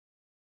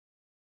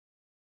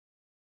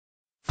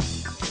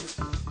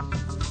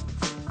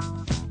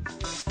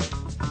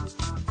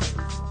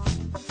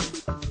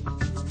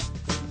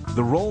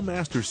The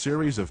RollMaster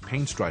series of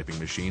paint striping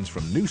machines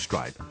from New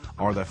Stripe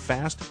are the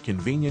fast,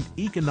 convenient,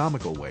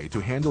 economical way to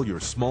handle your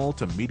small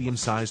to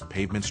medium-sized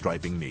pavement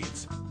striping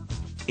needs.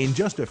 In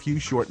just a few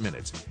short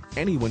minutes,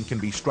 anyone can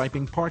be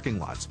striping parking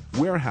lots,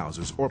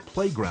 warehouses, or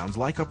playgrounds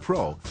like a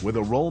pro with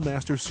a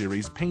RollMaster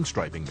series paint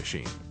striping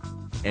machine.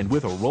 And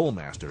with a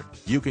RollMaster,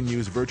 you can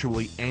use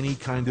virtually any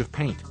kind of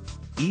paint,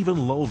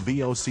 even low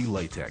VOC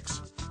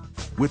latex.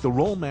 With the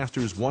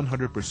RollMaster's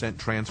 100%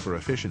 transfer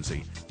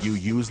efficiency, you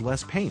use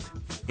less paint.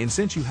 And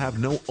since you have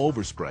no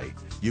overspray,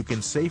 you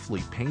can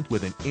safely paint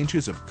within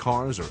inches of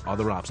cars or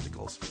other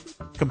obstacles.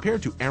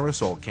 Compared to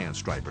aerosol can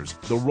stripers,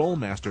 the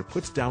RollMaster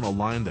puts down a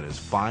line that is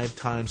 5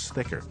 times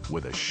thicker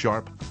with a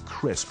sharp,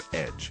 crisp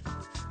edge.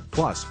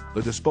 Plus,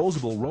 the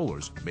disposable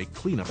rollers make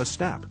cleanup a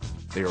snap.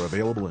 They are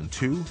available in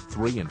 2,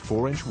 3, and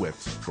 4-inch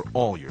widths for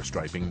all your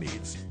striping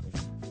needs.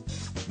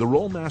 The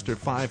RollMaster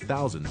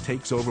 5000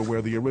 takes over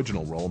where the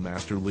original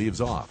RollMaster leaves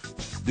off.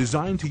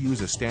 Designed to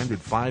use a standard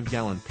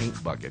 5-gallon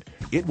paint bucket,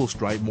 it will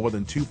stripe more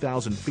than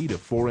 2,000 feet of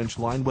 4-inch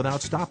line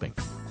without stopping.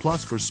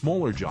 Plus, for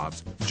smaller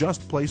jobs,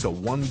 just place a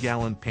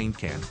 1-gallon paint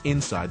can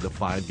inside the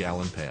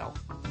 5-gallon pail.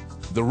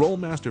 The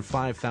RollMaster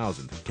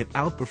 5000 can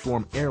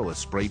outperform airless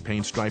spray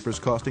paint stripers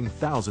costing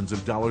thousands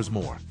of dollars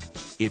more.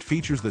 It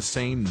features the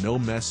same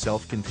no-mess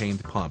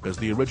self-contained pump as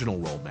the original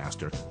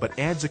RollMaster, but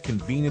adds a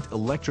convenient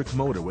electric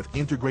motor with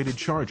integrated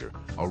charger,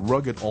 a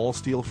rugged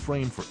all-steel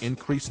frame for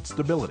increased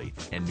stability,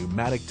 and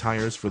pneumatic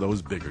tires for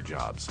those bigger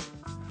jobs.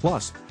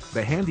 Plus,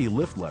 the handy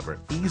lift lever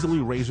easily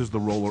raises the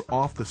roller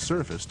off the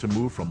surface to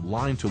move from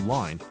line to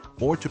line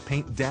or to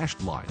paint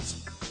dashed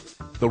lines.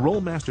 The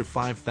RollMaster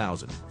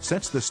 5000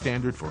 sets the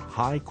standard for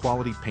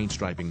high-quality paint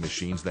striping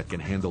machines that can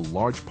handle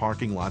large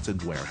parking lots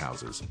and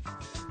warehouses.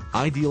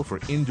 Ideal for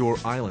indoor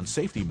island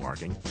safety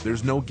marking,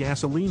 there's no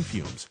gasoline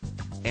fumes,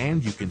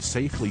 and you can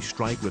safely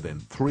stripe within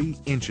 3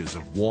 inches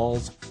of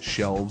walls,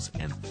 shelves,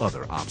 and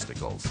other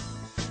obstacles.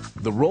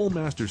 The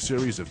RollMaster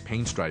series of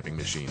paint striping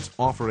machines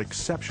offer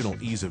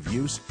exceptional ease of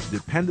use,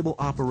 dependable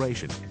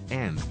operation,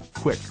 and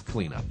quick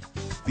cleanup.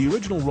 The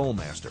original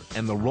RollMaster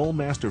and the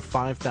RollMaster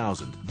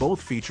 5000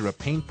 both feature a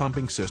paint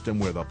pumping system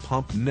where the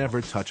pump never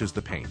touches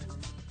the paint.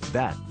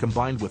 That,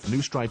 combined with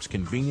New Stripe's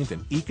convenient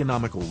and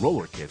economical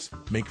roller kits,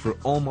 make for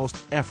almost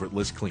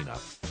effortless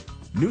cleanup.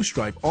 New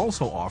Stripe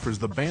also offers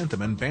the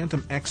Bantam and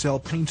Bantam XL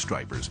paint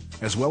stripers,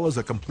 as well as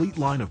a complete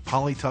line of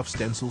Polytough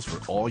stencils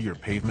for all your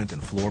pavement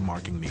and floor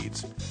marking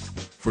needs.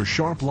 For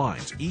sharp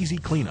lines, easy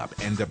cleanup,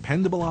 and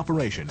dependable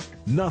operation,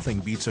 nothing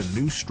beats a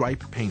New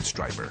Stripe paint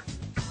striper.